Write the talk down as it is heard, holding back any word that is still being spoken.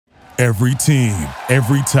Every team,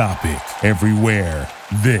 every topic, everywhere.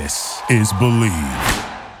 This is Believe.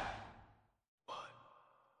 1,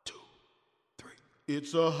 2, 3.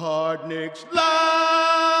 It's a Hard Knicks Live.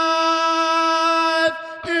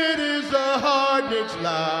 It is a Hard Knicks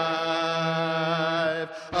Live.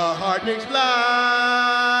 A Hard Knicks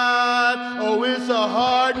Live. Oh, it's a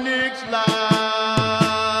Hard Knicks Live.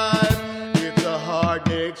 It's a Hard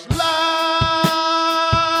Knicks Live.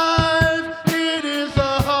 It is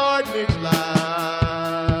a Hard Knicks Live.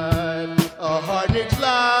 A Hard Knicks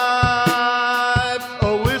Live.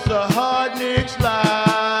 Oh, it's a Hard Knicks Live.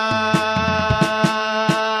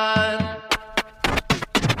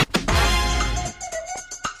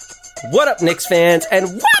 What up, Knicks fans? And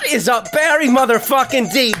what is up, Barry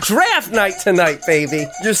motherfucking D? Draft night tonight, baby.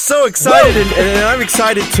 You're so excited, and I'm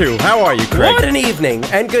excited too. How are you, Craig? What an evening,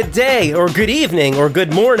 and good day, or good evening, or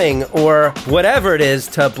good morning, or whatever it is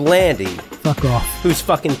to Blandy. Fuck off. Who's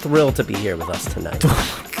fucking thrilled to be here with us tonight.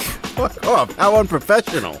 Fuck off. How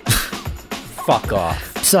unprofessional. Fuck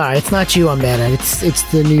off. Sorry, it's not you I'm mad at. It's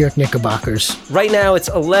the New York Knickerbockers. Right now, it's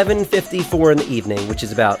 11:54 in the evening, which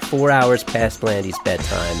is about 4 hours past Blandy's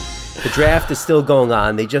bedtime. The draft is still going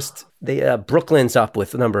on. Brooklyn's up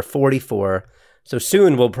with number 44. So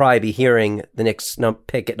soon we'll probably be hearing the Knicks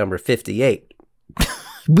pick at number 58.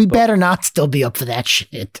 We better not still be up for that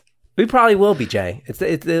shit. We probably will be, Jay.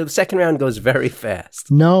 The second round goes very fast.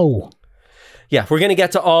 No. Yeah, we're going to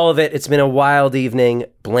get to all of it. It's been a wild evening.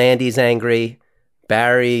 Blandy's angry.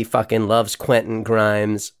 Barry fucking loves Quentin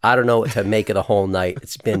Grimes. I don't know what to make of the whole night.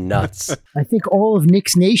 It's been nuts. I think all of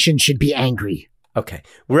Knicks Nation should be angry. Okay.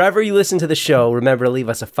 Wherever you listen to the show, remember to leave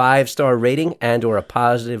us a 5-star rating and or a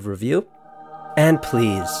positive review. And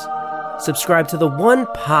please, subscribe to the One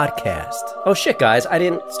Podcast. Oh shit, guys, I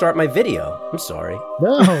didn't start my video. I'm sorry.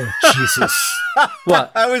 Oh, Jesus.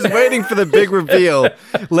 What? I was waiting for the big reveal.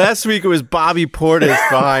 Last week it was Bobby Portis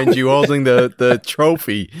behind you holding the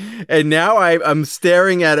trophy. And now I'm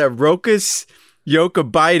staring at a Rokas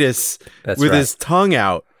Jokubaitis with his tongue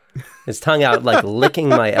out. His tongue out like licking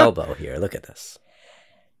my elbow here. Look at this.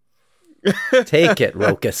 Take it,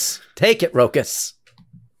 Rokas. Take it, Rokas.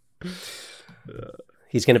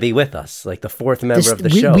 He's going to be with us, like the fourth member of the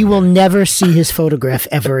show. We will never see his photograph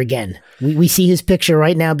ever again. We see his picture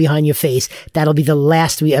right now behind your face. That'll be the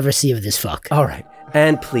last we ever see of this fuck. All right.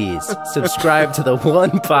 And please subscribe to the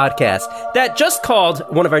One Podcast that just called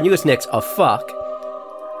one of our newest Knicks a fuck.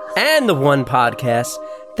 And the One Podcast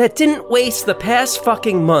that didn't waste the past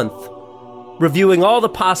fucking month reviewing all the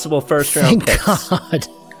possible first-round picks. God.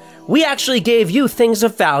 We actually gave you things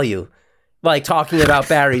of value, like talking about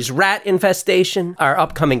Barry's rat infestation, our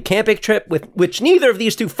upcoming camping trip, which neither of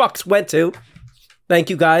these two fucks went to.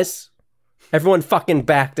 Thank you, guys. Everyone fucking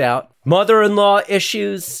backed out. Mother-in-law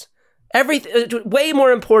issues. Everything, way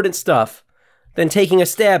more important stuff than taking a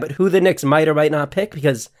stab at who the Knicks might or might not pick,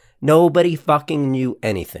 because nobody fucking knew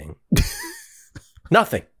anything.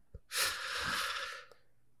 Nothing.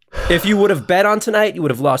 If you would have bet on tonight, you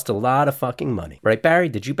would have lost a lot of fucking money. Right, Barry?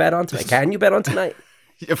 Did you bet on tonight? Can you bet on tonight?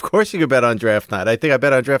 Of course you could bet on draft night. I think I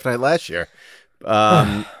bet on draft night last year.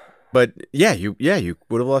 But yeah, you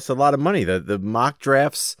would have lost a lot of money. The mock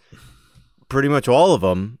drafts, pretty much all of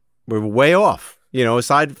them, were way off. You know,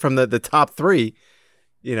 aside from the top three,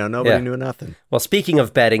 you know, nobody knew nothing. Well, speaking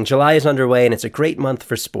of betting, July is underway, and it's a great month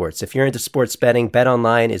for sports. If you're into sports betting,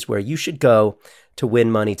 BetOnline is where you should go to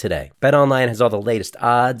win money today. BetOnline has all the latest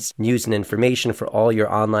odds, news, and information for all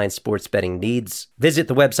your online sports betting needs. Visit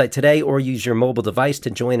the website today or use your mobile device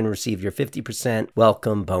to join and receive your 50%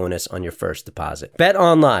 welcome bonus on your first deposit.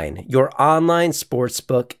 BetOnline, your online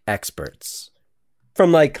sportsbook experts.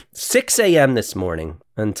 From like 6 a.m. this morning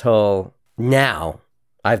until now,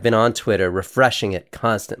 I've been on Twitter, refreshing it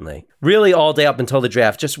constantly. Really all day up until the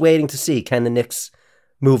draft, just waiting to see, can the Knicks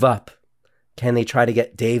move up? Can they try to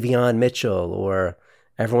get Davion Mitchell? Or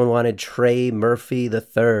everyone wanted Trey Murphy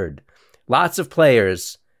III. Lots of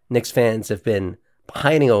players Knicks fans have been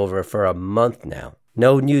pining over for a month now.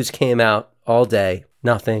 No news came out all day.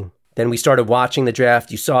 Nothing. Then we started watching the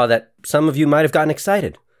draft. You saw that some of you might have gotten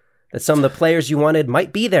excited. That some of the players you wanted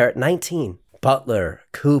might be there at 19. Butler,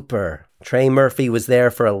 Cooper, Trey Murphy was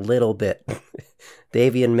there for a little bit.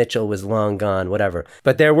 Davion Mitchell was long gone, whatever.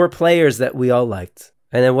 But there were players that we all liked.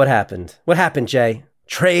 And then what happened? What happened, Jay?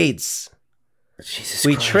 Trades. Jesus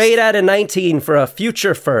we Christ. trade out of 19 for a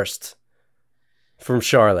future first from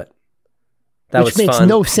Charlotte. That Which was makes fun.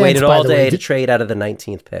 no sense, Waited by all the day way. to trade out of the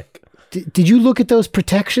 19th pick. Did you look at those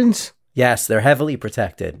protections? Yes, they're heavily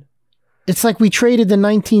protected. It's like we traded the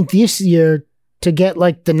 19th this year to get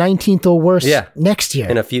like the 19th or worse next year.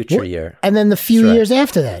 In a future year. And then the few That's right. years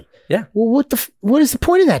after that. Yeah. Well, what is the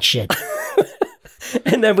point of that shit?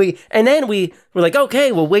 And then we were like,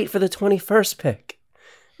 okay, we'll wait for the 21st pick.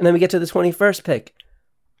 And then we get to the 21st pick.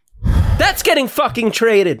 That's getting fucking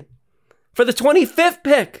traded for the 25th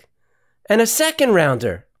pick and a second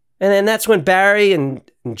rounder. And then that's when Barry and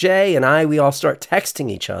Jay and we all start texting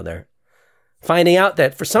each other, finding out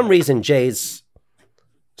that for some reason Jay's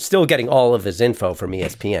still getting all of his info from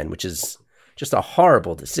ESPN, which is just a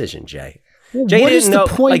horrible decision, Jay. Well, Jay what is didn't know.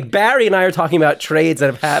 the point? Like Barry and I are talking about trades that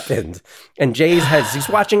have happened, and he's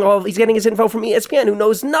getting his info from ESPN, who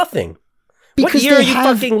knows nothing. What Because year are they you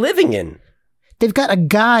have- fucking living in? They've got a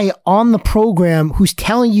guy on the program who's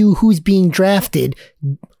telling you who's being drafted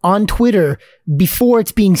on Twitter before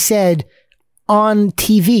it's being said on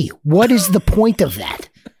TV. What is the point of that?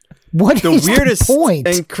 What The is weirdest the point?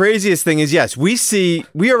 and craziest thing is, yes, we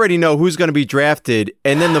already know who's going to be drafted,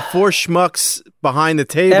 and then the four schmucks behind the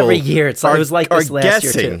table Every year, it was like this last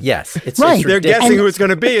year guessing. too. Yes, it's Right. it's They're ridiculous. guessing who it's going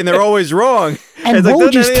to be, and they're always wrong. And It's like,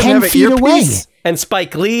 Woj doesn't is any of them 10 have an feet away. earpiece? And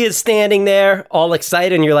Spike Lee is standing there, all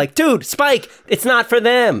excited, and you're like, dude, Spike, it's not for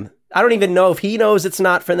them. I don't even know if he knows it's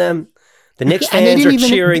not for them. The Knicks And they fans are didn't even-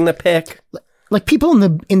 cheering the pick. Like people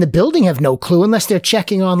in the building have no clue unless they're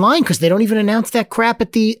checking online because they don't even announce that crap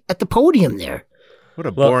at the podium there. What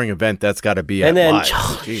a boring event that's got to be. And at then- live.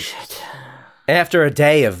 Jeez. After a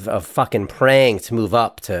day of fucking praying to move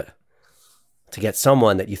up to get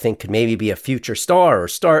someone that you think could maybe be a future star or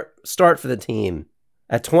start for the team.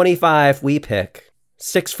 At 25, we pick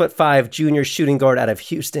 6'5" junior shooting guard out of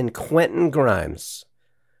Houston, Quentin Grimes,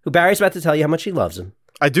 who Barry's about to tell you how much he loves him.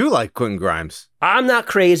 I do like Quentin Grimes. I'm not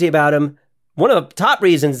crazy about him. One of the top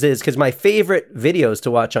reasons is because my favorite videos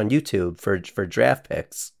to watch on YouTube for draft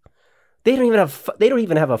picks, they don't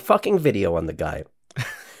even have a fucking video on the guy.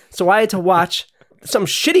 So I had to watch some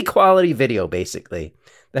shitty quality video basically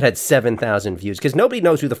that had 7,000 views because nobody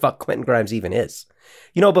knows who the fuck Quentin Grimes even is.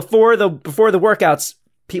 You know, before the workouts,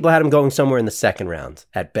 people had him going somewhere in the second round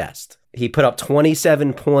at best. He put up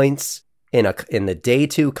 27 points in the day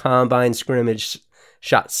 2 combine scrimmage.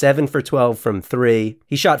 Shot 7 for 12 from 3.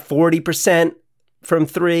 He shot 40% from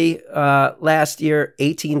 3 last year,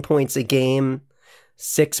 18 points a game,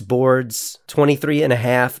 6 boards,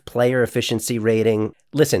 23.5 player efficiency rating.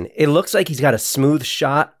 Listen, it looks like he's got a smooth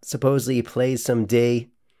shot. Supposedly he plays some D.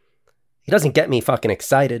 He doesn't get me fucking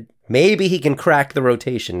excited. Maybe he can crack the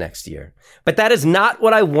rotation next year. But that is not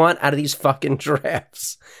what I want out of these fucking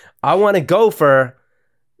drafts. I want to go for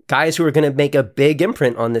guys who are going to make a big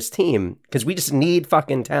imprint on this team because we just need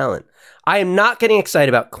fucking talent. I am not getting excited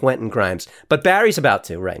about Quentin Grimes, but Barry's about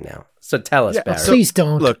to right now. So tell us, Barry. Please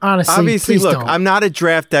don't. Look, Honestly, obviously, please look, don't. I'm not a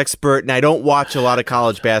draft expert and I don't watch a lot of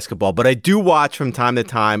college basketball, but I do watch from time to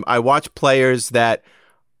time. I watch players that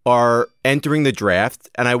are entering the draft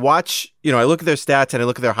and I watch, I look at their stats and I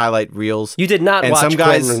look at their highlight reels. You did not and watch some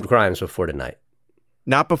guys, Quentin Grimes before tonight.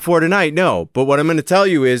 Not before tonight, no. But what I'm going to tell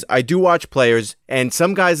you is I do watch players and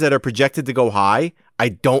some guys that are projected to go high, I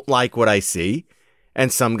don't like what I see.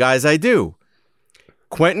 And some guys I do.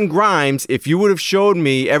 Quentin Grimes, if you would have showed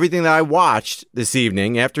me everything that I watched this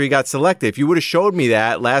evening after he got selected, if you would have showed me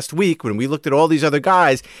that last week when we looked at all these other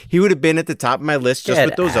guys, he would have been at the top of my list just Get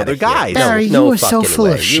with those outta other here. guys. Barry, No you are so fucking full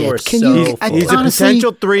way. of You are shit. Can so you? full of He's a honestly,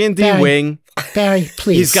 potential 3-and-D Barry, wing. Barry,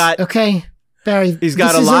 please. He's got- okay. Barry, He's got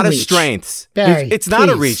this a is lot of reach. strengths. Barry, It's not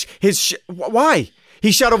a please. reach. Why?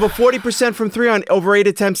 He shot over 40% from 3 on over 8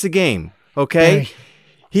 attempts a game. Okay? Barry.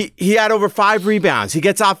 He had over 5 rebounds. He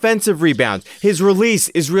gets offensive rebounds. His release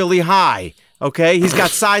is really high. Okay? He's got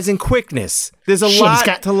size and quickness. There's a Shit, lot he's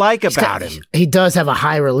got- to like he's about got- him. He does have a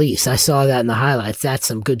high release. I saw that in the highlights. That's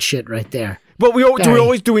some good shit right there. But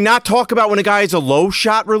Barry. do we not talk about when a guy has a low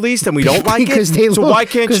shot release and we don't like because it? they So look, why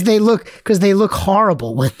can't you? they look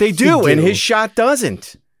horrible when They do, and his shot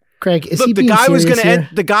doesn't. Craig, is he Look, the being guy was serious going here?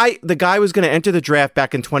 to the guy was going to enter the draft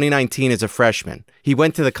back in 2019 as a freshman. He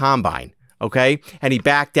went to the combine, okay, and he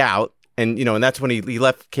backed out, and and that's when he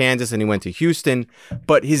left Kansas and he went to Houston.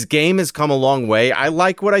 But his game has come a long way. I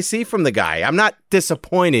like what I see from the guy. I'm not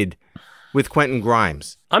disappointed with Quentin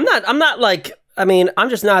Grimes. I'm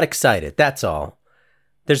just not excited. That's all.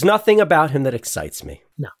 There's nothing about him that excites me.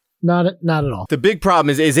 No, not at all. The big problem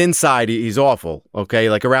is inside. He's awful. Okay,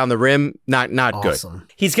 like around the rim, not good. Awesome.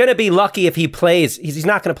 He's going to be lucky if he plays. He's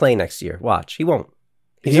not going to play next year. Watch. He won't.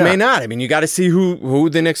 He may not. I mean, you got to see who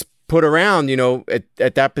the Knicks put around,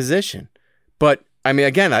 at that position. But I mean,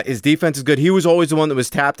 again, his defense is good. He was always the one that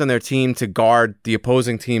was tapped on their team to guard the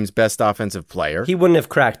opposing team's best offensive player. He wouldn't have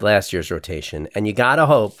cracked last year's rotation. And you got to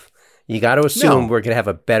hope, you got to assume we're going to have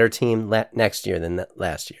a better team next year than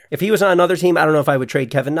last year. If he was on another team, I don't know if I would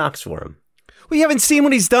trade Kevin Knox for him. We haven't seen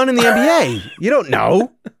what he's done in the NBA. You don't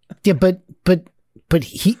know. Yeah, but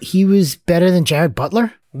he was better than Jared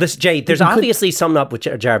Butler. This Jay, there's obviously something up with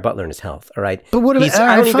Jared Butler and his health. All right, But what about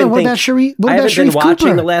I don't even what about think. Sharif? I haven't been watching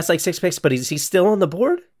Cooper? the last like 6 picks, but is he still on the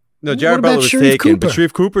board? No, What Jared about Butler was Sharif taken, but Cooper?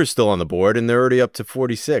 Sharif Cooper's still on the board, and they're already up to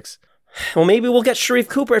 46. Well, maybe we'll get Sharif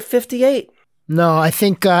Cooper at 58. No, I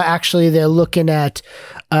think actually they're looking at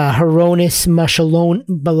Hronis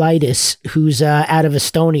Mashalonbalitis, who's out of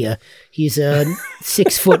Estonia. He's a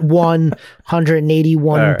 6'1",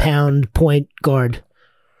 181 pound point guard.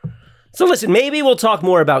 So listen, maybe we'll talk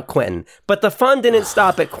more about Quentin, but the fun didn't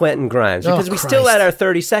stop at Quentin Grimes because we still Christ. had our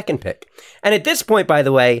 32nd pick. And at this point, by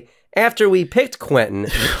the way, after we picked Quentin,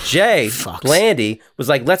 Jay Blandy was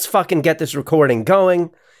like, let's fucking get this recording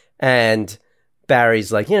going. And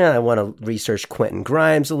Barry's like, I want to research Quentin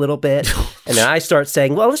Grimes a little bit. And then I start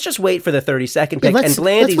saying, well, let's just wait for the 32nd pick. And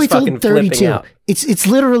Blandy's wait till fucking flipping out. It's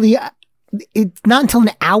literally, it's not until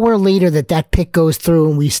an hour later that pick goes through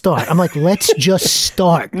and we start. I'm like, let's just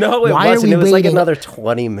start. No, it Why wasn't. Are we It was waiting? like another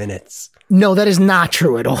 20 minutes. No, that is not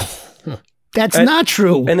true at all. That's not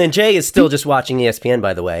true. And then Jay is still just watching ESPN,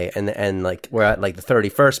 by the way. And like, we're at like the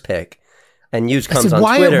 31st pick. And news comes said, on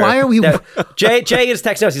why Twitter. are we- Jay is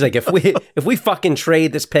texting us. He's like, if we fucking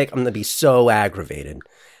trade this pick, I'm gonna be so aggravated.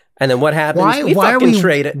 And then what happens? Why are we-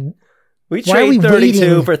 trade it. We why are we trade 32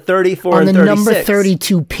 waiting for 34 on and the 36. number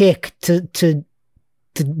 32 pick to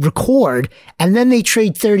record, and then they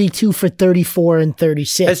trade 32 for 34 and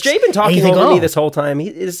 36. Has Jay been And talking you think, over me oh, this whole time?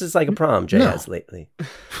 This is like a prom Jay No. has lately.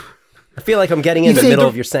 I feel like I'm getting in the think middle the-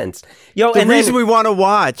 of your sentence. Yo, The and reason then, we want to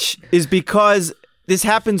watch is because this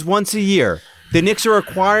happens once a year. The Knicks are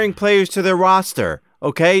acquiring players to their roster.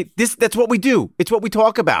 Okay, that's what we do. It's what we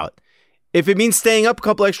talk about. If it means staying up a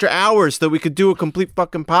couple extra hours so that we could do a complete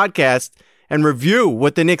fucking podcast and review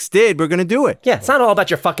what the Knicks did, we're gonna do it. yeah, it's not all about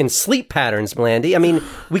your fucking sleep patterns, Blandy. I mean,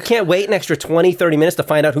 we can't wait an extra 20, 30 minutes to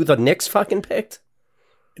find out who the Knicks fucking picked.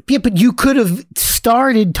 yeah, but you could have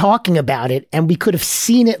started talking about it, and we could have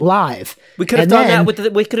seen it live. We could have And done then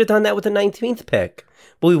that with the 19th pick.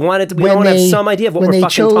 But we wanted to. We When want to have they- some idea of what when we're they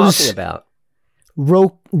fucking chose- talking about.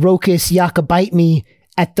 Rokas Yakabite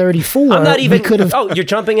at 34. I'm not even. We could have. Oh, you're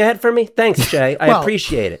jumping ahead for me. Thanks, Jay. I Well-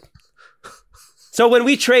 appreciate it. So when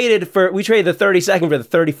we traded the 32nd for the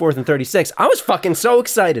 34th and 36th, I was fucking so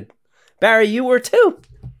excited. Barry, you were too.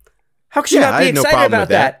 How could you Yeah, not I be had no excited problem about with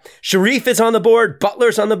that. Sharif is on the board.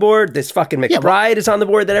 Butler's on the board. This fucking McBride is on the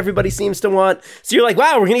board that everybody seems to want. So you're like,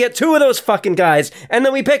 wow, we're gonna get two of those fucking guys, and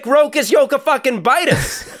then we pick Rokas Yoka fucking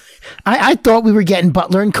Bitus. I thought we were getting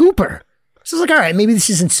Butler and Cooper. So I was like, all right, maybe this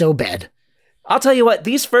isn't so bad. I'll tell you what,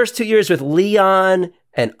 these first 2 years with Leon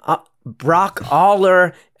and Brock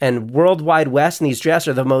Aller and Worldwide West and these drafts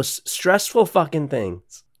are the most stressful fucking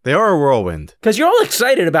things. They are a whirlwind. Because you're all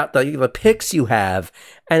excited about the picks you have,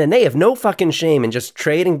 and then they have no fucking shame in just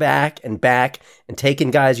trading back and taking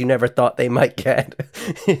guys you never thought they might get.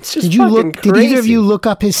 It's just Did you fucking look? crazy. Did either of you look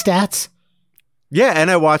up his stats? Yeah, and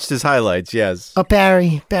I watched his highlights. Yes. Oh,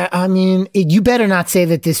 Barry. I mean, you better not say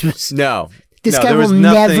that this was. No. This No, guy there will was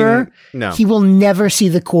nothing- never. No. He will never see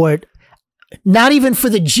the court. Not even for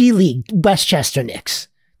the G League Westchester Knicks.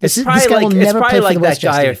 It's This probably guy like, will it's never probably play for like the that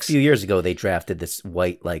Westchester guy a Knicks. few years ago. They drafted this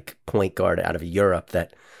white like point guard out of Europe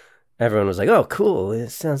that everyone was like, "Oh, cool! It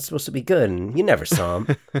sounds supposed to be good." And you never saw him.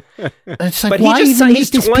 It's like, But why even make he's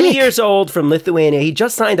this 20 pick? years old from Lithuania. He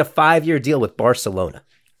just signed a 5-year deal with Barcelona.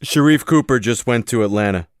 Sharif Cooper just went to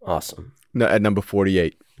Atlanta Awesome. at number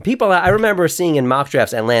 48. People, I remember seeing in mock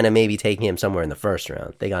drafts, Atlanta maybe taking him somewhere in the first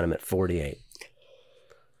round. They got him at 48.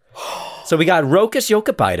 So we got Rokas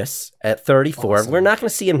Jokubaitis at 34. Awesome. We're not going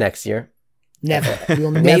to see him next year. Never.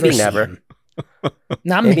 We'll never Maybe see never. him.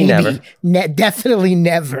 Not Maybe maybe. never. Definitely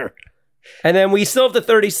never. And then we still have the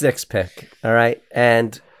 36th pick. All right.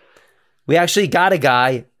 And we actually got a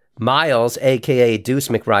guy, Miles, a.k.a. Deuce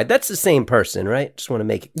McBride. That's the same person, right? Just want to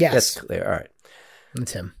make Yes. that's clear. All right.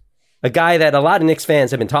 That's him. A guy that a lot of Knicks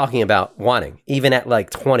fans have been talking about wanting, even at like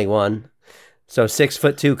 21. So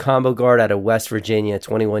 6'2" combo guard out of West Virginia,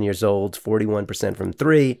 21 years old, 41% from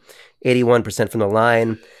three, 81% from the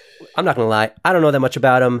line. I'm not gonna lie, I don't know that much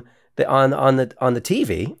about him. On the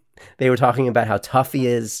TV, they were talking about how tough he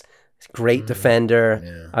is. He's a great defender.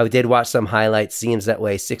 Yeah. I did watch some highlights. Seems that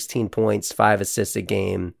way. 16 points, 5 assists a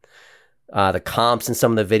game. The comps in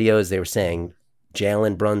some of the videos, they were saying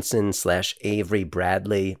Jalen Brunson / Avery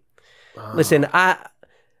Bradley. Listen,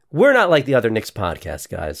 we're not like the other Knicks podcast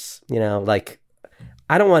guys. You know, like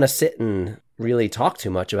I don't want to sit and really talk too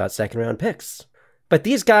much about second round picks. But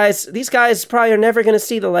these guys probably are never going to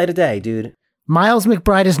see the light of day, dude. Miles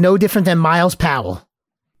McBride is no different than Miles Powell.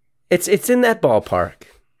 It's in that ballpark.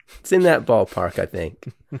 It's in that ballpark, I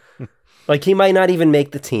think. Like, he might not even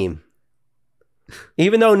make the team.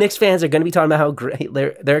 Even though Knicks fans are going to be talking about how great,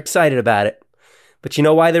 they're excited about it. But you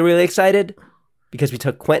know why they're really excited? Because we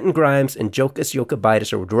took Quentin Grimes and Jokic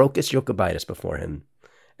Jokubaitis before him.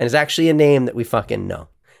 And it's actually a name that we fucking know.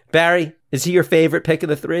 Barry, is he your favorite pick of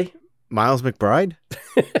the three? Miles McBride?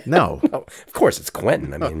 No. No, of course it's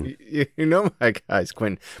Quentin. I mean, you know my guy's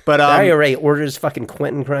Quentin. But Barry Ray orders fucking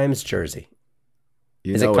Quentin Grimes jersey.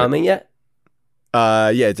 Is it coming yet? Yeah,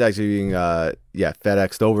 it's actually being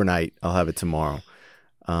FedExed overnight. I'll have it tomorrow.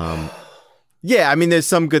 Yeah, I mean, there's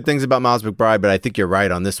some good things about Miles McBride, but I think you're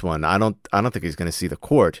right on this one. I don't think he's going to see the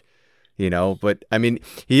court, But I mean,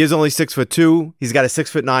 he is only 6'2". He's got a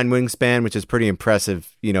 6'9" wingspan, which is pretty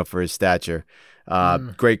impressive, for his stature.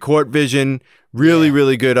 Great court vision,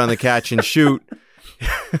 really good on the catch and shoot.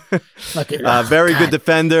 Very good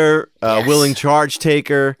defender, Yes. willing charge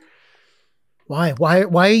taker. Why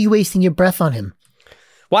are you wasting your breath on him?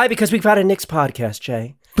 Why? Because we've got a Knicks podcast,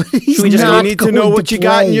 Jay. He's we just- not You need to know going what to you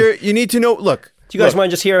got in play. your. You need to know. Look, Do you guys want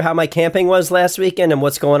to just hear how my camping was last weekend and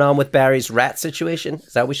what's going on with Barry's rat situation?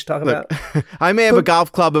 Is that what we should talk about? I may have a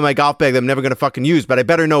golf club in my golf bag that I'm never going to fucking use, but I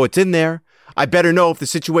better know it's in there. I better know if the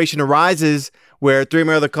situation arises where 3 of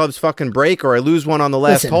my other clubs fucking break or I lose one on the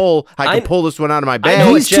last Listen, hole, I can pull this one out of my bag. I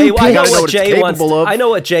know what He's Jay, too I know pissed. what Jay wants. capable of. I know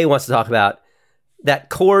what Jay wants to talk about. That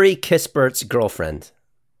Corey Kispert's girlfriend.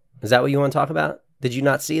 Is that what you want to talk about? Did you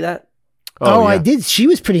not see that? Oh, yeah. I did. She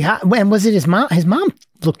was pretty hot. And was it his mom? His mom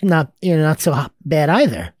looked not so bad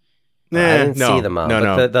either. I didn't see the mom.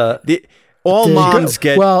 No. But All The moms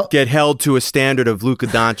girl- get held to a standard of Luka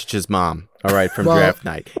Doncic's mom. All right, from Well, draft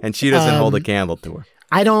night, and she doesn't hold a candle to her.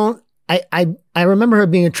 I remember her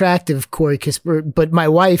being attractive, Corey Kispert, but my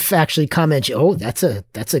wife actually commented, "Oh, that's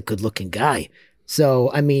a good looking guy." So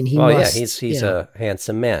I mean, he's a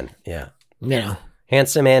handsome man. Yeah,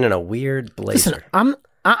 handsome man in a weird blazer. Listen,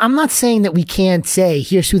 I'm not saying that we can't say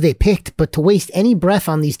here's who they picked, but to waste any breath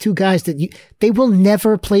on these two guys they will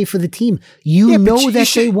never play for the team. You know that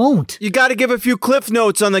they won't. You got to give a few cliff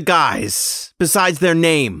notes on the guys besides their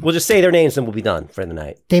name. We'll just say their names and we'll be done for the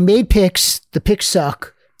night. They made picks. The picks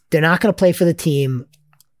suck. They're not going to play for the team.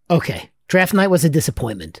 Okay, draft night was a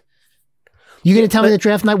disappointment. You going to tell me that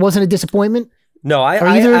draft night wasn't a disappointment? No, I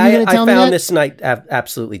found this night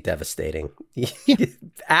absolutely devastating.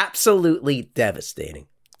 Absolutely devastating.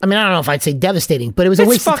 I mean, I don't know if I'd say devastating, but it was a It's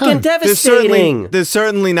waste of fucking time. devastating. There's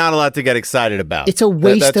certainly not a lot to get excited about. It's a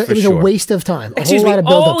waste. That's It was for sure. a waste of time. Excuse me, lot of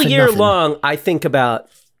build-up all for year nothing. long, I think about,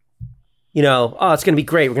 it's going to be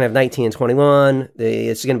great. We're going to have 19 and 21.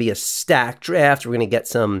 It's going to be a stacked draft. We're going to get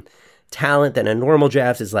some talent that in a normal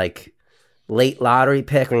draft is like late lottery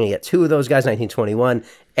pick. We're going to get 2 of those guys, 19, 21.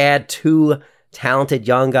 Add 2 talented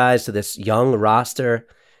young guys to this young roster.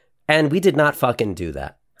 And we did not fucking do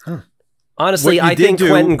that. Honestly, I think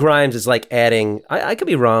Quentin Grimes is like adding, I could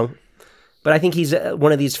be wrong, but I think he's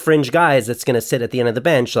one of these fringe guys that's going to sit at the end of the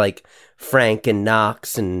bench like Frank and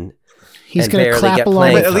Knox and He's and going to barely clap get along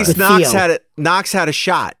playing with At least with Knox Theo. had a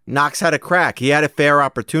shot. Knox had a crack. He had a fair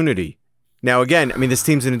opportunity. Now, again, I mean, this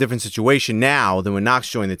team's in a different situation now than when Knox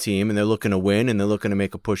joined the team, and they're looking to win, and they're looking to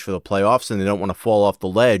make a push for the playoffs, and they don't want to fall off the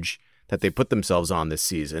ledge that they put themselves on this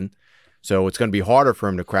season. So it's going to be harder for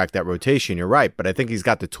him to crack that rotation. You're right, but I think he's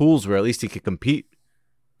got the tools where at least he could compete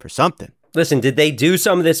for something. Listen, did they do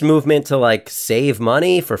some of this movement to like save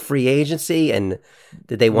money for free agency, and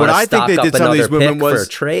did they want to stock up another pick for a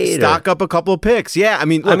trade? Stock up a couple of picks. Yeah, I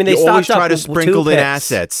mean, look, they you always stocked try up to with sprinkle 2 in picks.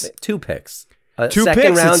 assets. 2 picks. 2 second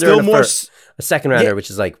picks. rounder It's still and more. a second rounder,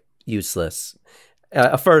 which is like useless.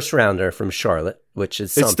 A first rounder from Charlotte, which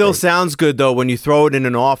is It something. still sounds good though when you throw it in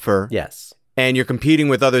an offer. Yes. And you're competing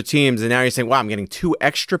with other teams, and now you're saying, "Wow, I'm getting 2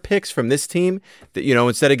 extra picks from this team. That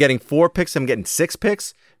instead of getting 4 picks, I'm getting 6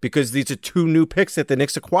 picks because these are 2 new picks that the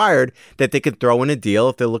Knicks acquired that they could throw in a deal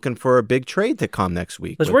if they're looking for a big trade to come next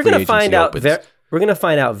week." Because when we're free going to find agency out. opens. We're going to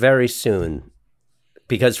find out very soon,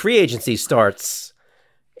 because free agency starts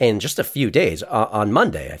in just a few days on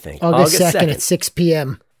Monday, I think. August 2nd at 6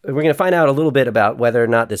 p.m. We're going to find out a little bit about whether or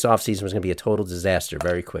not this offseason was going to be a total disaster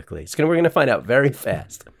very quickly. We're going to find out very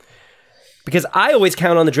fast. Because I always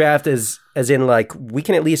count on the draft as in like we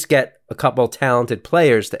can at least get a couple talented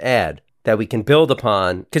players to add that we can build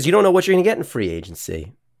upon, because you don't know what you're going to get in free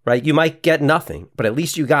agency, right? You might get nothing, but at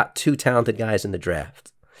least you got 2 talented guys in the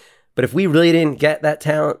draft. But if we really didn't get that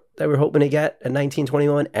talent that we're hoping to get at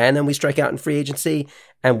 1921, and then we strike out in free agency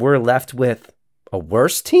and we're left with a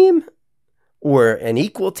worse team or an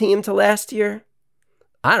equal team to last year,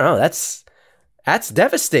 I don't know. That's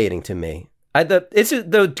devastating to me.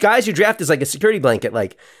 The guys you draft is like a security blanket.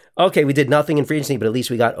 Like, okay, we did nothing in free agency, but at least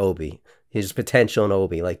we got Obi. His potential in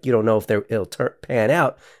Obi. Like, you don't know if it'll pan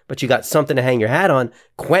out, but you got something to hang your hat on.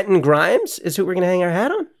 Quentin Grimes is who we're going to hang our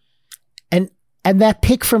hat on. And that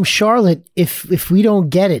pick from Charlotte, if we don't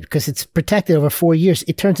get it, because it's protected over 4 years,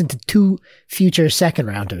 it turns into 2 future second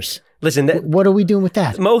rounders. Listen, what are we doing with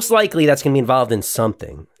that? Most likely that's going to be involved in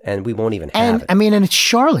something, and we won't even have it. I mean, and it's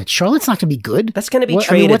Charlotte. Charlotte's not going to be good. That's going to be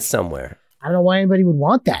traded somewhere. I don't know why anybody would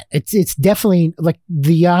want that. It's definitely like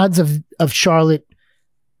the odds of Charlotte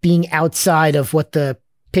being outside of what the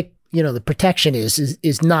pick, the protection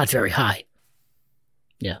is not very high.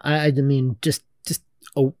 Yeah, I mean, just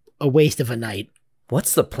a waste of a night.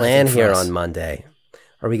 What's the plan here on Monday?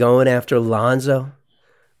 Are we going after Lonzo?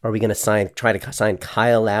 Are we going to try to sign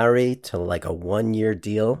Kyle Lowry to like a 1-year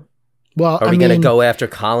deal? Well, are we going to go after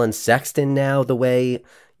Colin Sexton now? The way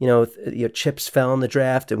your chips fell in the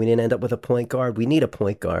draft and we didn't end up with a point guard. We need a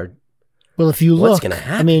point guard. Well, if you what's look, going to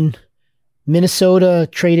happen? I mean, Minnesota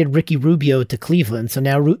traded Ricky Rubio to Cleveland, so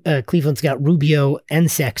now Cleveland's got Rubio and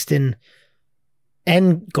Sexton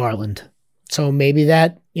and Garland. So maybe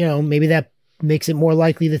that makes it more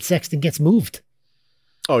likely that Sexton gets moved.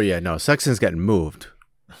 Oh yeah, no, Sexton's getting moved.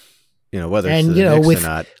 Whether it's to the Knicks or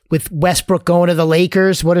not. With Westbrook going to the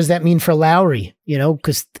Lakers, what does that mean for Lowry?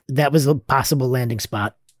 Because that was a possible landing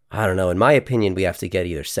spot. I don't know. In my opinion, we have to get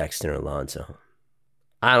either Sexton or Lonzo.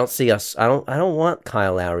 I don't see us. I don't want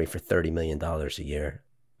Kyle Lowry for $30 million a year.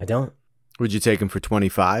 I don't. Would you take him for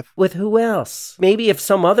 25? With who else? Maybe if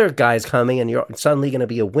some other guy's coming and you're suddenly going to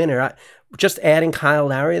be a winner. Just adding Kyle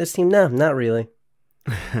Lowry to this team? No, not really.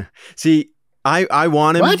 See, I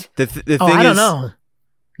want him. What? The thing I don't know.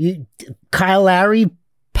 Kyle Lowry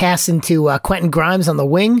passing to Quentin Grimes on the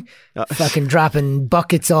wing, fucking dropping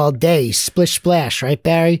buckets all day. Splish splash, right,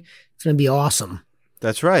 Barry? It's going to be awesome.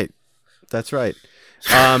 That's right.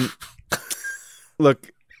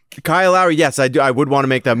 Look, Kyle Lowry, yes, I would want to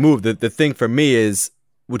make that move. The thing for me is,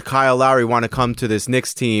 would Kyle Lowry want to come to this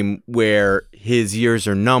Knicks team where his years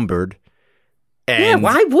are numbered? And, yeah,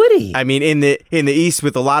 why would he? I mean, in the East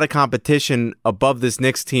with a lot of competition above this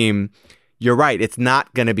Knicks team, you're right. It's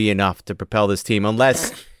not going to be enough to propel this team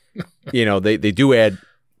unless, they do add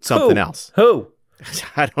something else. Who?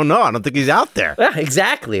 I don't know. I don't think he's out there. Yeah,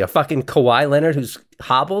 exactly. A fucking Kawhi Leonard who's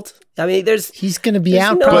hobbled. I mean, he's going to be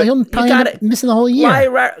out. Probably end up missing the whole year.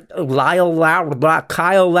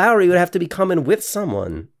 Kyle Lowry would have to be coming with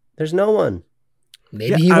someone. There's no one.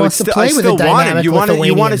 Maybe he wants to play with a dynamic You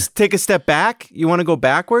want to take a step back? You want to go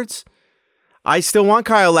backwards? I still want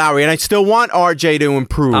Kyle Lowry, and I still want RJ to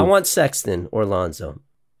improve. I want Sexton or Lonzo.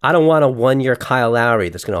 I don't want a 1-year Kyle Lowry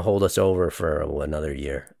that's going to hold us over for another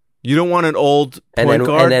year. You don't want an old point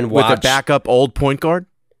guard with a backup old point guard?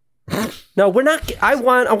 No, we're not. I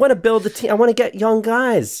want to build the team. I want to get young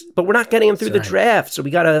guys, but we're not getting them through the draft. So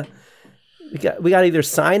we gotta either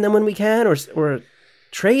sign them when we can or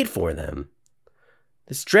trade for them.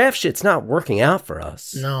 This draft shit's not working out for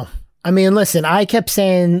us. No. I mean, listen, I kept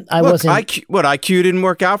saying wasn't. IQ didn't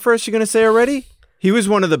work out for us? You're going to say already? He was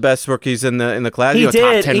one of the best rookies in the class. He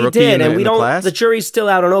did. Top 10 he rookie did, in the class. The jury's still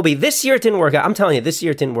out on Obi. This year it didn't work out. I'm telling you, this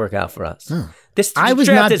year it didn't work out for us. This I was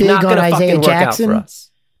draft not is big not on gonna Isaiah fucking Jackson. work out for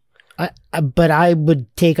us. But I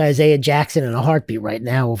would take Isaiah Jackson in a heartbeat right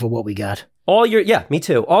now over what we got. Me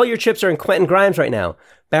too. All your chips are in Quentin Grimes right now.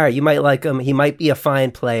 Barry, you might like him. He might be a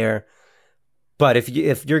fine player. But if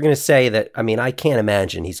you're going to say that, I mean, I can't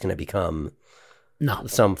imagine he's going to become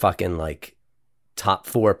some fucking like top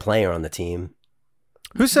 4 player on the team.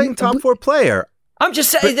 Who's saying top 4 player? I'm just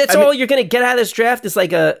saying all you're going to get out of this draft is like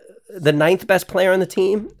the 9th best player on the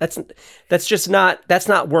team. That's not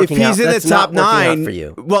working out. If he's in the top 9 for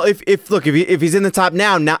you. Well, if he's in the top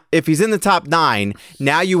if he's in the top 9,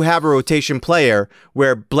 now you have a rotation player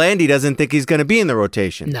where Blandy doesn't think he's going to be in the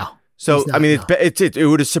rotation. No. So I mean, it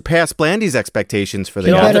would have surpassed Blandy's expectations for the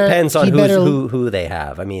It guy. all depends on who they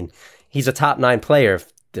have. I mean, he's a top 9 player.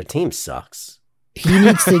 The team sucks. He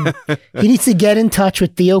needs to get in touch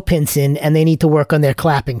with Theo Pinson, and they need to work on their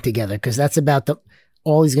clapping together because that's about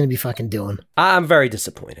all he's going to be fucking doing. I'm very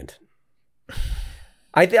disappointed.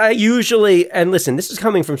 I usually, and listen, this is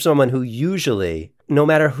coming from someone who usually, no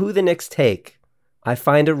matter who the Knicks take, I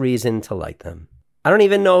find a reason to like them. I don't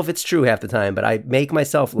even know if it's true half the time, but I make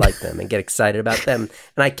myself like them and get excited about them,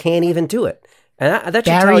 and I can't even do it. And that should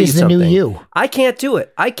tell you something. New you. I can't do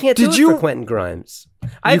it. I can't do it for Quentin Grimes.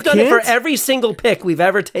 I've done it for every single pick we've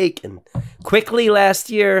ever taken. Quickly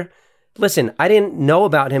last year. Listen, I didn't know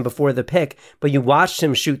about him before the pick, but you watched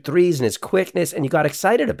him shoot threes and his quickness, and you got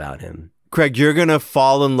excited about him. Craig, you're going to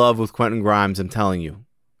fall in love with Quentin Grimes, I'm telling you.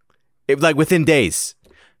 Like within days.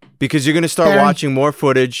 because you're going to start Barry. watching more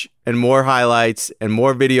footage and more highlights and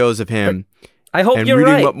more videos of him I hope and you're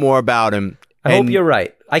reading right. more about him. I hope And you're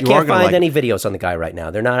right. I you are can't gonna find like any videos on the guy right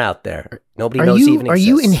now. They're not out there. Nobody Are knows he you even are exists.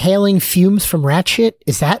 you inhaling fumes from rat shit?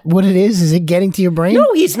 Is that what it is? Is it getting to your brain?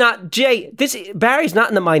 No, he's not. Jay, Barry's not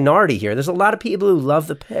in the minority here. There's a lot of people who love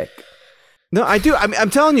the pick. No, I do. I'm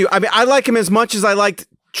telling you. I mean, I like him as much as I liked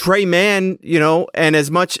Trey Mann, and as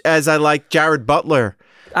much as I like Jared Butler.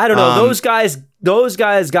 I don't know. Those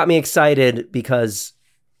guys got me excited because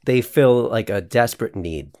they fill like a desperate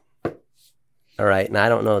need. All right, and I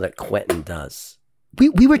don't know that Quentin does.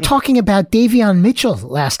 We were talking about Davion Mitchell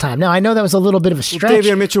last time. Now I know that was a little bit of a stretch.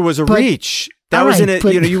 Davion Mitchell was a but- reach. That all was right, in it.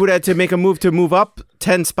 but- You would have to make a move to move up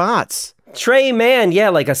 10 spots. Trey Mann, yeah,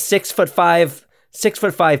 like a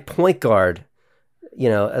 6'5" point guard.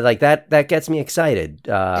 Like that gets me excited.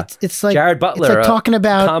 It's like Jared Butler, It's like talking a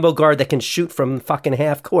about combo guard that can shoot from fucking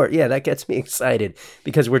half court. Yeah, that gets me excited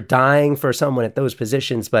because we're dying for someone at those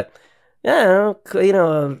positions. But yeah,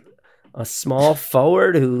 a small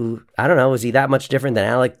forward who, I don't know, is he that much different than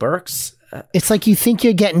Alec Burks? it's like you think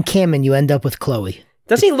you're getting Kim and you end up with Chloe.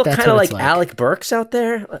 Doesn't he look That's kind of what like it's like. Alec Burks out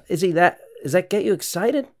there? Does that get you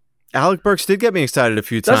excited? Alec Burks did get me excited a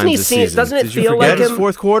few Doesn't times he this seem- season. doesn't it Did you feel forget like his him?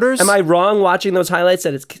 fourth quarters? Am I wrong watching those highlights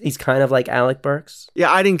that he's kind of like Alec Burks? Yeah,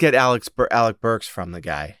 I didn't get Alec Burks from the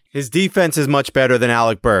guy. His defense is much better than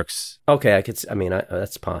Alec Burks. Okay,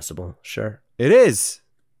 that's possible. Sure. It is.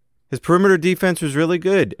 His perimeter defense was really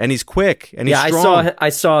good, and he's quick, and he's strong. I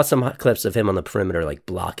saw some clips of him on the perimeter, like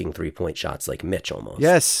blocking 3-point shots, like Mitch almost.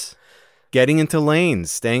 Yes. Getting into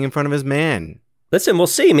lanes, staying in front of his man. Listen, we'll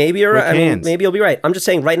see. Maybe you're Quick right. hands. Maybe you'll be right. I'm just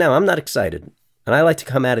saying right now, I'm not excited. And I like to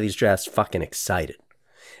come out of these drafts fucking excited.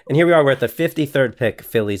 And here we are. We're at the 53rd pick.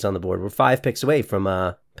 Phillies on the board. We're 5 picks away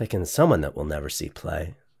from picking someone that we'll never see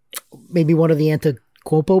play. Maybe one of the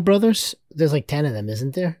Antetokounmpo brothers. There's like 10 of them,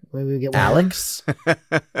 isn't there? Maybe we get one of them. Alex?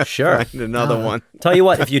 Sure. Find another one. Tell you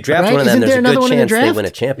what, if you draft Right? one of them, Isn't there there's a another good one in the chance they draft? win a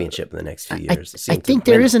championship in the next few years. I think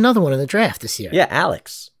there is another one in the draft this year. Yeah,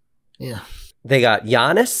 Alex. Yeah. They got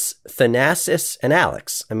Giannis, Thanasis, and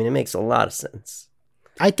Alex. I mean, it makes a lot of sense.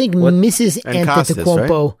 I think What- Mrs. And Costas,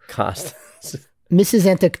 Antetokounmpo, Cost. Mrs.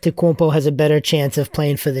 Antetokounmpo has a better chance of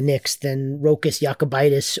playing for the Knicks than Rokas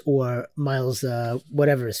Jokubaitis or Miles,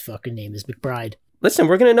 whatever his fucking name is, McBride. Listen,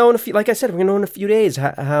 we're gonna know in a few. Like I said, we're gonna know in a few days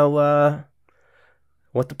how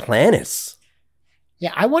what the plan is.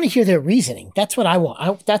 Yeah, I want to hear their reasoning. That's what I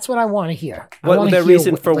want. That's what I want to hear. I What wanna the hear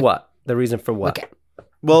reason for like- what? The reason for what? Okay.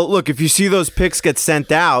 Well, look, if you see those picks get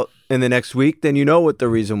sent out in the next week, then you know what the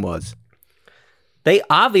reason was. They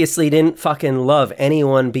obviously didn't fucking love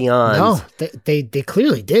anyone beyond No, they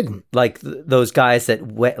clearly didn't. like those guys that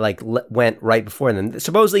went right before them.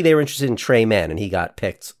 Supposedly they were interested in Trey Mann, and he got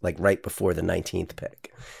picked like right before the 19th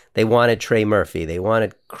pick. They wanted Trey Murphy. They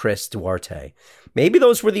wanted Chris Duarte. Maybe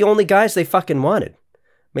those were the only guys they fucking wanted.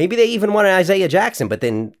 Maybe they even wanted Isaiah Jackson, but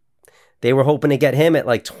then they were hoping to get him at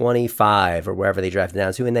like 25 or wherever they drafted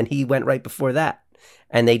down to, and then he went right before that.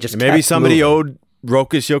 And they just Maybe kept somebody moving. owed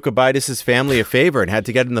Rokas Jokubaitis' family a favor and had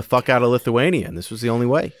to get him the fuck out of Lithuania, and this was the only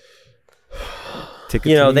way.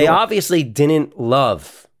 Ticket You to know, New they York. obviously didn't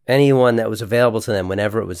love anyone that was available to them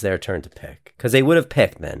whenever it was their turn to pick, because they would have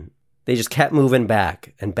picked then. They just kept moving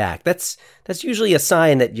back and back. That's usually a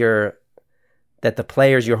sign that the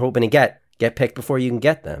players you're hoping to get picked before you can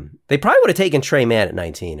get them. They probably would have taken Trey Mann at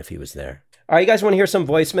 19 if he was there. All right, you guys want to hear some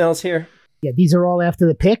voicemails here? Yeah, these are all after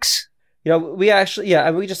the picks. You know, we actually,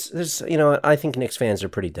 yeah, we just, there's, you know, I think Knicks fans are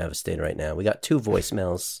pretty devastated right now. We got 2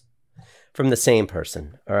 voicemails from the same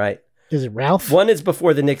person. All right. Is it Ralph? One is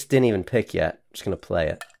before the Knicks didn't even pick yet. I'm just going to play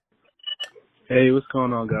it. Hey, what's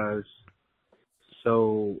going on, guys?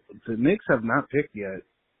 So the Knicks have not picked yet.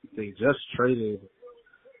 They just traded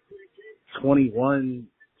 21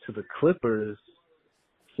 to the Clippers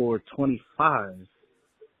for 25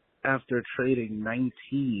 after trading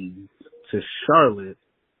 19 to Charlotte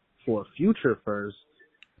for a future first.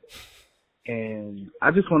 And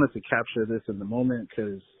I just wanted to capture this in the moment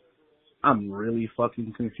because I'm really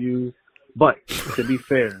fucking confused. But to be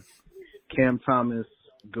fair, Cam Thomas,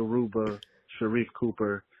 Garuba, Sharif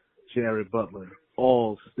Cooper, Jared Butler,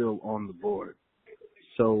 all still on the board.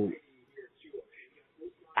 So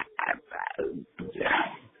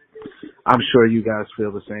I'm sure you guys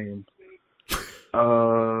feel the same.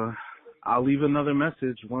 I'll leave another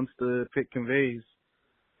message once the pick conveys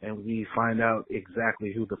and we find out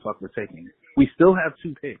exactly who the fuck we're taking. We still have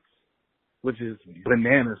 2 picks, which is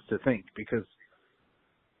bananas to think because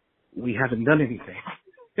we haven't done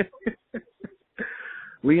anything.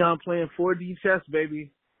 Leon playing 4D chess,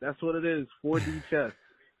 baby. That's what it is, 4D chess.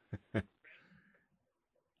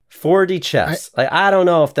 4D chess. I don't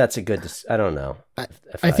know if that's a good. I don't know.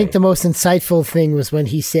 I think the most insightful thing was when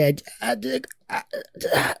he said,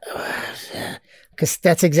 because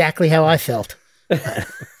that's exactly how I felt.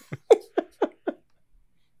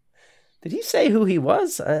 Did he say who he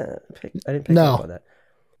was? I didn't pick No. up on that.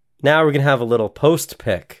 Now we're gonna have a little post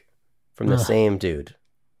pick from the same dude.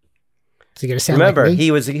 Is he gonna sound Remember, like me?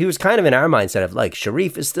 he was kind of in our mindset of like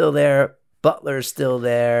Sharif is still there, Butler's still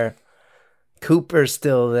there, Cooper's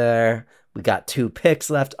still there. We got 2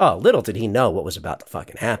 picks left. Oh, little did he know what was about to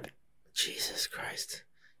fucking happen. Jesus Christ.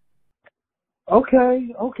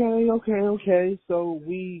 Okay. So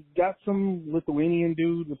we got some Lithuanian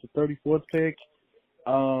dude with the 34th pick.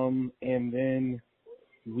 And then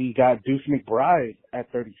we got Deuce McBride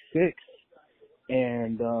at 36.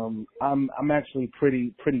 And I'm actually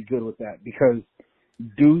pretty good with that because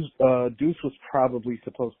Deuce was probably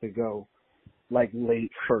supposed to go like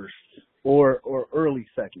late first or early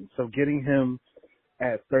second. So getting him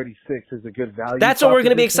at 36 is a good value. That's what we're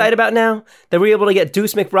going to be excited about now? That we're able to get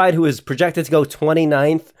Deuce McBride, who is projected to go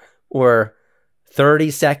 29th or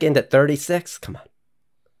 32nd at 36? Come on.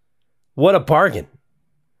 What a bargain.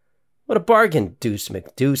 What a bargain,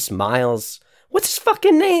 Deuce Miles. What's his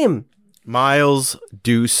fucking name? Miles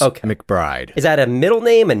Deuce McBride. Is that a middle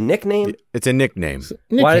name, a nickname? It's a nickname.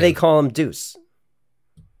 Why do they call him Deuce?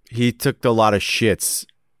 He took a lot of shits.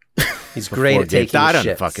 He's great at taking I don't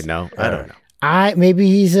shits. fucking know. I don't know. Maybe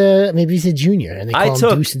he's a junior, and they call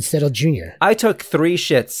him Deuce instead of Junior. I took 3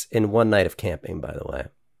 shits in one night of camping, by the way.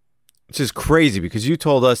 Which is crazy because you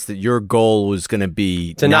told us that your goal was going to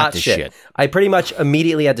be to not shit. shit. I pretty much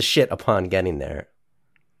immediately had to shit upon getting there.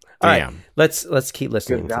 All right, let's keep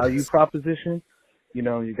listening. Good value proposition. You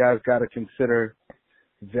know, you guys got to consider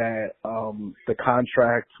that the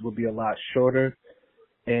contract will be a lot shorter,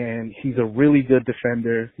 and he's a really good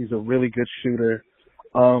defender. He's a really good shooter.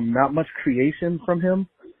 Not much creation from him,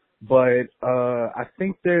 but I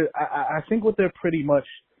think what they're pretty much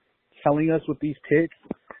telling us with these picks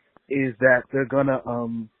is that they're gonna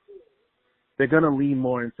lean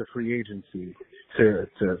more into free agency to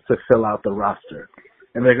fill out the roster,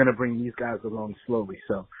 and they're gonna bring these guys along slowly.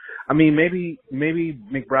 So, I mean, maybe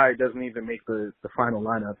McBride doesn't even make the final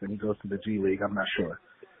lineup and he goes to the G League. I'm not sure,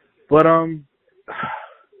 but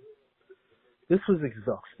this was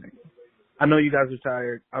exhausting. I know you guys are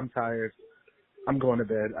tired. I'm tired. I'm going to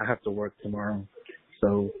bed. I have to work tomorrow,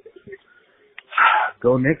 so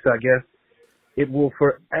go Knicks, I guess. It will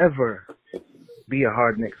forever be a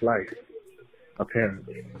hard Knicks life,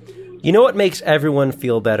 apparently. You know what makes everyone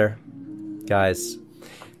feel better, guys?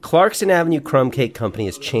 Clarkson Avenue Crumb Cake Company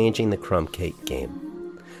is changing the crumb cake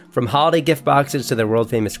game. From holiday gift boxes to their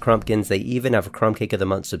world-famous Crumpkins, they even have a Crumb Cake of the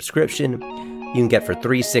Month subscription you can get for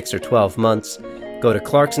 3, 6, or 12 months. Go to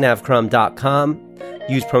clarksonavcrumb.com,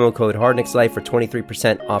 use promo code HARDKNICKSLIFE for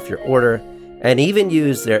 23% off your order, and even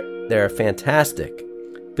use their fantastic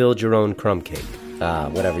build your own crumb cake,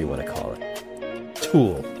 whatever you want to call it.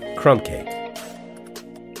 Tool, crumb cake.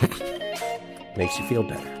 Makes you feel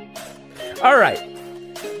better. All right,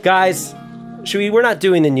 guys, we're not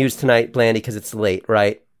doing the news tonight, Blandy, because it's late,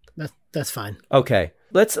 right? That's fine. Okay,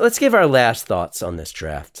 let's give our last thoughts on this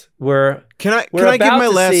draft. Can I give my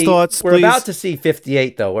last thoughts, We're please? about to see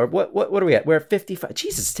 58, though. What are we at? We're at 55.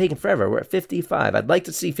 Jesus, it's taking forever. We're at 55. I'd like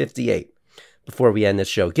to see 58 before we end this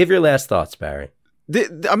show. Give your last thoughts, Barry.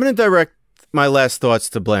 I'm going to direct my last thoughts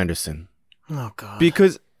to Blanderson. Oh, God.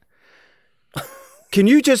 Because can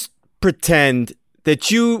you just pretend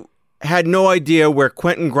that you had no idea where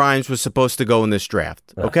Quentin Grimes was supposed to go in this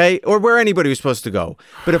draft, okay? Or where anybody was supposed to go.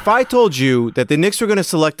 But if I told you that the Knicks were going to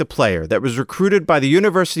select a player that was recruited by the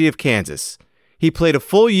University of Kansas, he played a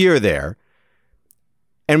full year there,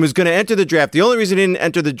 and was going to enter the draft. The only reason he didn't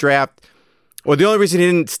enter the draft, or the only reason he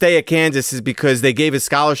didn't stay at Kansas, is because they gave his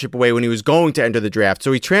scholarship away when he was going to enter the draft.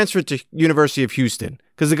 So he transferred to University of Houston,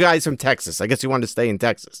 because the guy's from Texas. I guess he wanted to stay in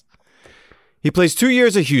Texas. He plays 2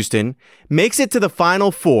 years at Houston, makes it to the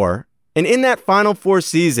Final Four, and in that Final Four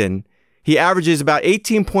season, he averages about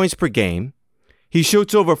 18 points per game. He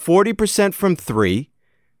shoots over 40% from 3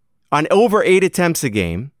 on over 8 attempts a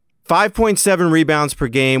game, 5.7 rebounds per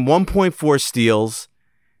game, 1.4 steals.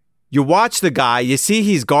 You watch the guy, you see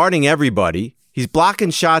he's guarding everybody. He's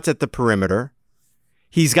blocking shots at the perimeter.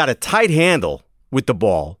 He's got a tight handle with the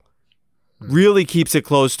ball. Really keeps it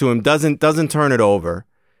close to him, doesn't turn it over.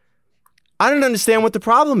 I don't understand what the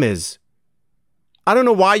problem is. I don't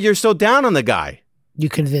know why you're so down on the guy. You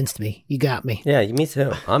convinced me. You got me. Yeah, me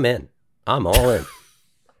too. I'm in. I'm all in.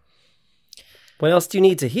 What else do you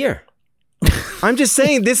need to hear? I'm just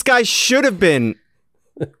saying this guy should have been.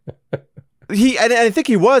 And I think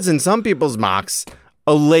he was in some people's mocks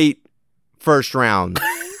a late first round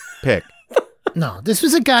pick. No, this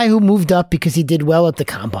was a guy who moved up because he did well at the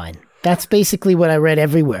combine. That's basically what I read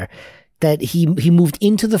everywhere. That he moved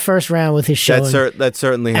into the first round with his show. That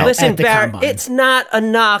certainly helped. Listen, at the Barrett, combine. it's not a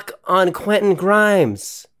knock on Quentin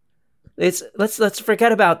Grimes. Let's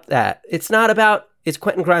forget about that. It's not about is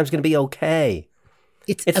Quentin Grimes going to be okay.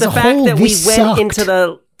 It's as the a fact whole, that we this went sucked.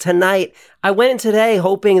 into tonight. I went in today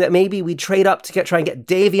hoping that maybe we'd trade up to try and get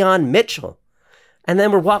Davion Mitchell. And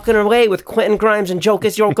then we're walking away with Quentin Grimes and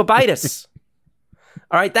Jokic Jokic.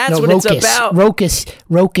 All right, that's what it's about. Rokas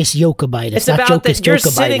Jokic. It's not about Jokic that you're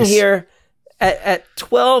Jokic. sitting here at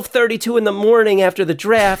 12:32 in the morning after the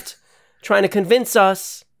draft trying to convince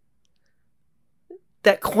us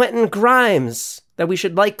that that we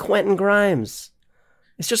should like Quentin Grimes.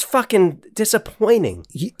 It's just fucking disappointing.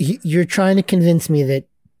 You're trying to convince me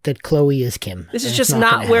that Chloe is Kim. This is and just it's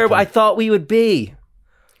not gonna where happen. I thought we would be.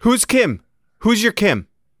 Who's Kim? Who's your Kim?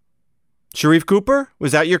 Sharif Cooper?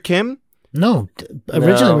 Was that your Kim? No,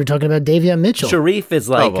 originally No. we were talking about Davion Mitchell. Sharif is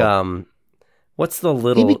like, well. what's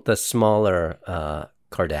the smaller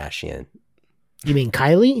Kardashian? You mean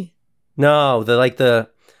Kylie? No, the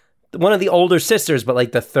one of the older sisters, but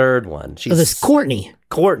like the third one. She's This Courtney.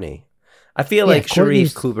 Courtney. I feel Yeah, like Kourtney's-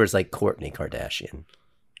 Sharif Cooper's like Kourtney Kardashian,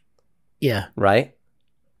 Yeah, right?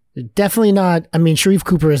 definitely not. I mean, Sharif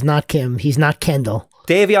Cooper is not Kim. He's not Kendall.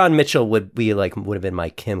 Davion Mitchell would have been my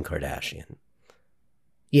Kim Kardashian.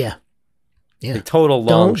 Yeah. Yeah. Like total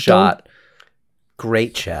long Don't- shot,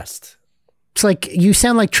 great chest. It's like you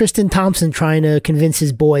sound like Tristan Thompson trying to convince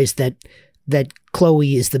his boys that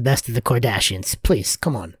Chloe is the best of the Kardashians. Please,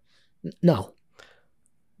 come on. No.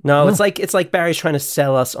 No, it's like Barry's trying to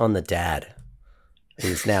sell us on the dad,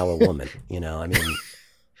 who's now a woman. I mean,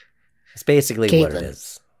 it's basically what it Caitlyn.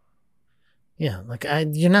 is. Yeah, like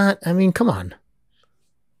you're not. I mean, come on.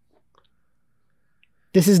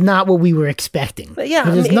 This is not what we were expecting. But yeah,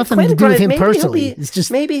 there's nothing Quentin to do with Grimes, him maybe he'll personally. be- It's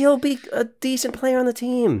just maybe he'll be a decent player on the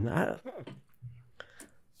team.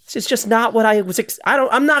 It's just not what I was.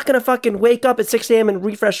 I'm not gonna fucking wake up at 6 a.m. and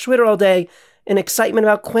refresh Twitter all day in excitement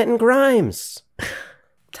about Quentin Grimes. I'm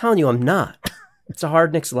telling you, I'm not. It's a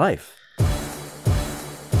hard Knicks life.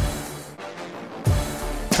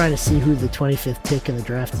 trying to see who the 25th pick in the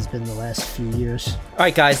draft has been the last few years. All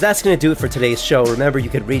right, guys, that's going to do it for today's show. Remember, you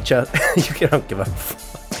can reach out. You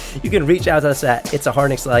can reach out to us at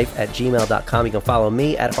itsahardknickslife@gmail.com. You can follow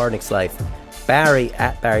me at hardknickslife, Barry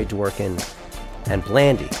at Barry Dworkin, and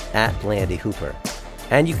Blandy at Blandy Hooper.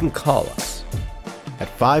 And you can call us At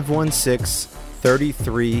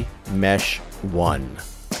 516-33-MESH-1.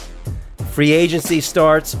 Free agency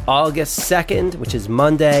starts August 2nd, which is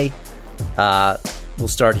Monday. We'll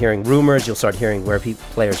start hearing rumors. You'll start hearing where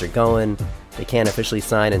players are going. They can't officially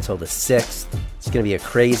sign until the 6th. It's going to be a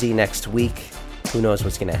crazy next week. Who knows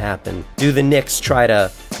what's going to happen? Do the Knicks try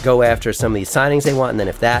to go after some of these signings they want, and then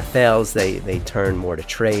if that fails, they turn more to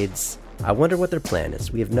trades? I wonder what their plan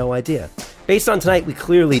is. We have no idea. Based on tonight, we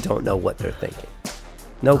clearly don't know what they're thinking.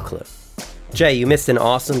 No clue. Jay, you missed an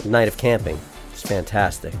awesome night of camping. It's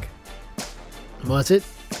fantastic. Was it?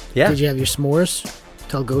 Yeah. Did you have your s'mores?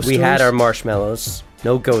 Tell ghost We stories? had our marshmallows.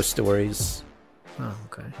 No ghost stories. Oh,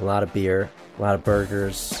 okay. A lot of beer. A lot of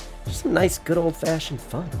burgers. Just some nice, good old-fashioned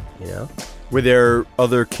fun, you know? Were there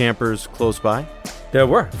other campers close by? There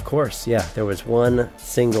were, of course, yeah. There was one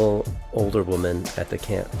single older woman at the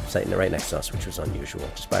campsite right next to us, which was unusual,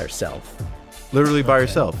 just by herself. Literally by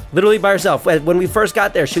yourself. Literally by herself. When we first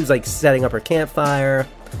got there, she was like setting up her campfire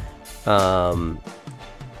by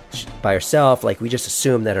herself. Like we just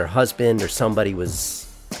assumed that her husband or somebody was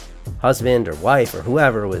husband or wife or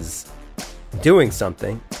whoever was doing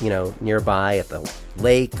something, you know, nearby at the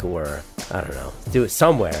lake or I don't know, do it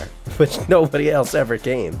somewhere, which nobody else ever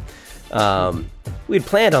came. We'd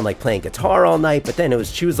planned on like playing guitar all night, but then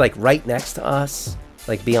she was like right next to us,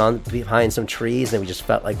 like behind some trees, and we just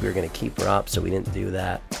felt like we were going to keep her up, so we didn't do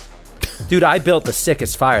that. Dude, I built the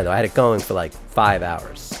sickest fire, though. I had it going for like 5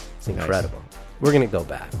 hours. It's incredible. Nice. We're going to go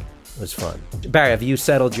back. It was fun. Barry, have you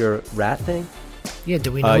settled your rat thing? Yeah,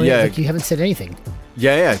 do we know it? Yeah. Like, you haven't said anything.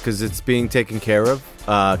 Yeah, because it's being taken care of.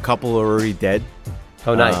 A couple are already dead.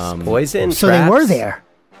 Oh, nice. Poison? So traps? they were there.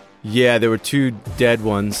 Yeah, there were 2 dead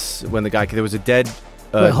ones when the guy... There was a dead...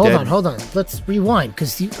 Wait, hold on. Let's rewind,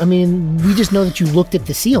 because, we just know that you looked at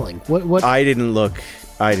the ceiling. What? I didn't look.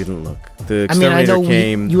 The exterminator I know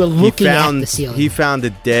came. you were looking at the ceiling. He found a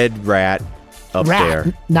dead rat up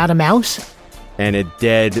there. Not a mouse? And a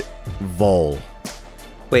dead vole.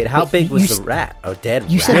 Wait, how big was the rat? Oh, dead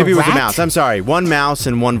rat. Said Maybe it was a rat? mouse. I'm sorry. 1 mouse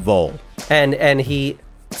and 1 vole. And he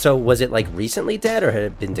So was it like recently dead, or had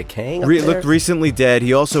it been decaying? It looked recently dead.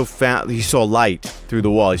 He also he saw light through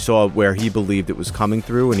the wall. He saw where he believed it was coming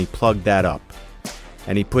through, and he plugged that up.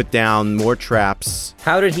 And he put down more traps.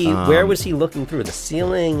 How did he? Where was he looking through? The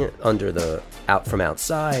ceiling, from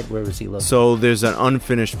outside? Where was he looking? So there's an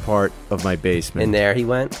unfinished part of my basement. And there he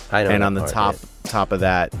went. I know. And on the top of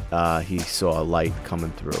that, he saw a light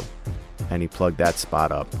coming through, and he plugged that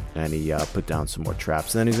spot up, and he put down some more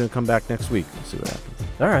traps. And then he's gonna come back next week. We'll see what happens.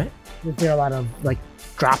 All right. Was there a lot of like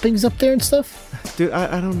droppings up there and stuff? Dude,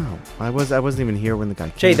 I don't know. I wasn't even here when the guy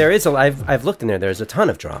came. Jay, there is I've looked in there. There's a ton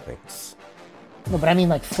of droppings. No, but I mean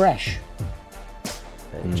like fresh.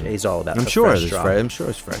 And Jay's all about. I'm sure it's fresh. I'm sure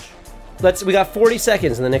it's fresh. We got 40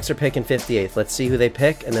 seconds, and the Knicks are picking 58th. Let's see who they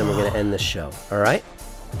pick, and then we're gonna end the show. All right?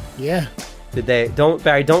 Yeah.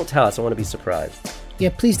 Barry? Don't tell us. I want to be surprised. Yeah,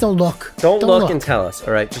 please don't look. Don't look and tell us.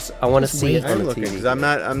 All right? I want to see it on the TV. Because I'm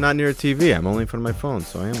not near a TV. I'm only in front of my phone,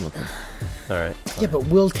 so I am looking. All right. Yeah, but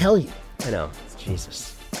we'll tell you. I know.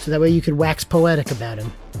 Jesus. So that way you could wax poetic about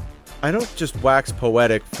him. I don't just wax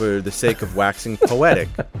poetic for the sake of waxing poetic.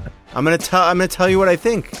 I'm gonna tell you what I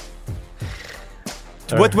think.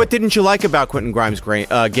 What didn't you like about Quentin Grimes'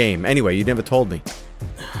 game? Anyway, you never told me.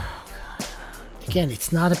 Again,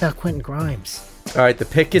 it's not about Quentin Grimes. All right, the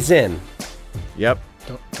pick is in. Yep.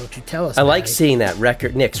 Don't you tell us. I like seeing that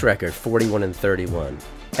Knicks record, 41-31.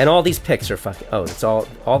 And all these picks are fucking. Oh, it's all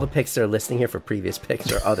the picks they're listing here for previous picks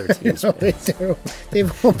are other teams. No,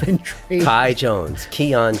 they've all been traded. Kai Jones,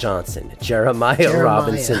 Keon Johnson, Jeremiah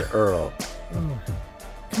Robinson Earl. Oh.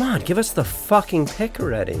 Come on, give us the fucking pick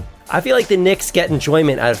already. I feel like the Knicks get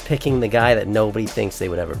enjoyment out of picking the guy that nobody thinks they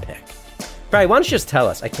would ever pick. Barry, why don't you just tell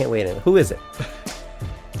us? I can't wait. Who is it?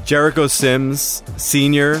 Jericho Sims,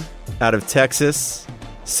 senior, out of Texas,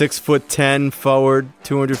 6'10" forward,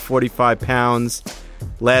 245 pounds.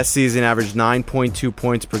 Last season averaged 9.2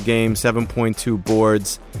 points per game, 7.2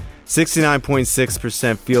 boards,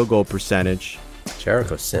 69.6% field goal percentage.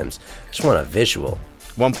 Jericho Sims. Just want a visual.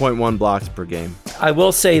 1.1 blocks per game. I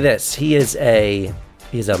will say this: he's a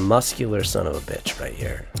muscular son of a bitch right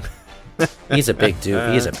here. He's a big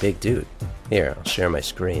dude. He's a big dude. Here, I'll share my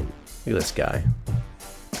screen. Look at this guy.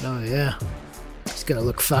 Oh yeah. He's gonna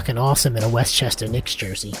look fucking awesome in a Westchester Knicks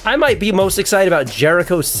jersey. I might be most excited about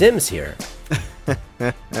Jericho Sims here. Look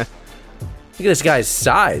at this guy's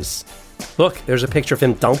size. Look, there's a picture of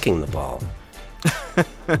him dunking the ball.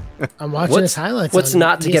 I'm watching his highlights. What's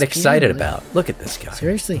not to get excited about? Look at this guy.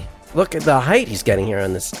 Seriously. Look at the height he's getting here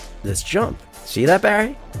on this jump. See that,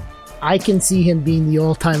 Barry? I can see him being the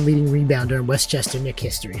all-time leading rebounder in Westchester Knicks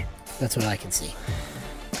history. That's what I can see.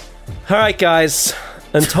 All right, guys.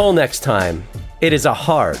 Until next time, it is a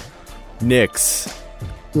hard Knicks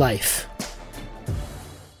life.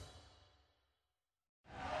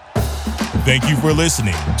 Thank you for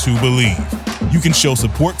listening to Believe. You can show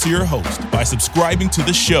support to your host by subscribing to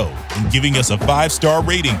the show and giving us a 5-star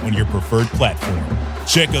rating on your preferred platform.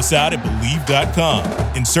 Check us out at Believe.com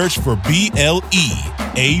and search for BLEAV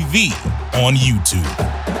on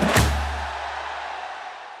YouTube.